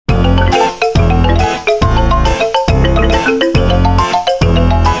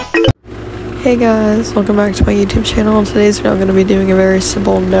Hey guys, welcome back to my YouTube channel. Today's video I'm going to be doing a very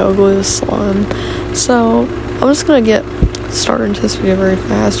simple no glue slime. So I'm just going to get started into this video very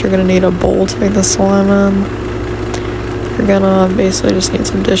fast. You're going to need a bowl to make the slime in. You're going to basically just need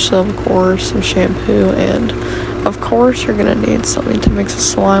some dish soap, of course, some shampoo, and of course you're going to need something to mix the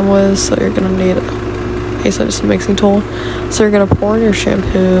slime with. So you're going to need basically just a mixing tool. So you're going to pour in your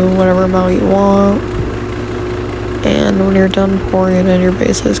shampoo, whatever amount you want. And when you're done pouring it in, you're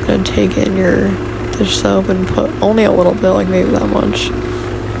basically just going to take in your dish soap and put only a little bit, like maybe that much.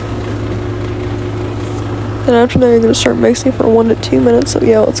 And after that, you're going to start mixing for 1 to 2 minutes. So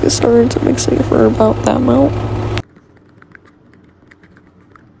yeah, let's get started into mixing for about that amount.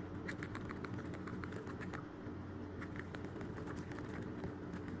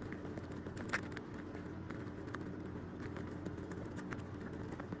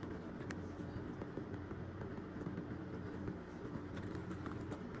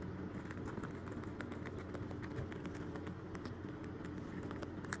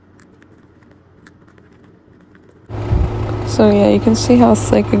 So yeah, you can see how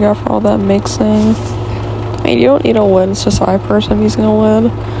thick it got for all that mixing. I mean, you don't need a lid, it's just I personally am using a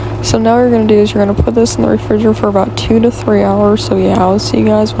lid. So now what you're going to do is you're going to put this in the refrigerator for about 2 to 3 hours. So yeah, I'll see you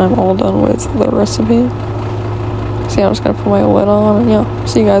guys when I'm all done with the recipe. So yeah, I'm just going to put my lid on and yeah,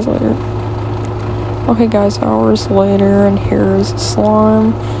 see you guys later. Okay guys, hours later, and here's the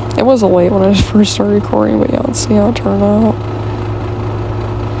slime. It was late when I first started recording, but yeah, let's see how it turned out.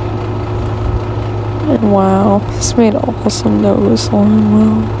 And wow, this made awesome no-glue slime,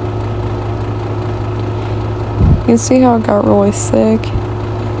 wow. You can see how it got really thick.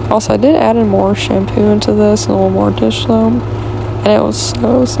 Also, I did add in more shampoo into this and a little more dish soap. And it was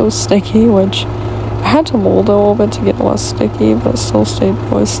so sticky, which I had to mold it a little bit to get it less sticky, but it still stayed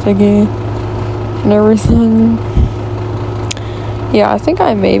really sticky and everything. Yeah, I think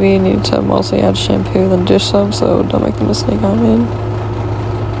I maybe need to mostly add shampoo than dish soap, so don't make the mistake I made.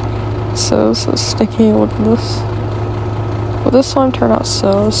 So sticky. Look at this. Well, this slime turned out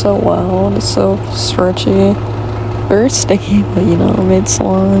so well, and it's so stretchy, very sticky, but you know, it made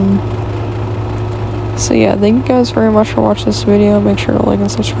slime. So yeah, thank you guys very much for watching this video. Make sure to like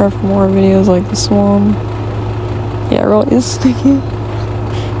and subscribe for more videos like this one. Yeah, it really is sticky.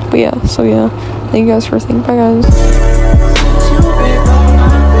 But yeah, so yeah, thank you guys for thinking. Bye guys.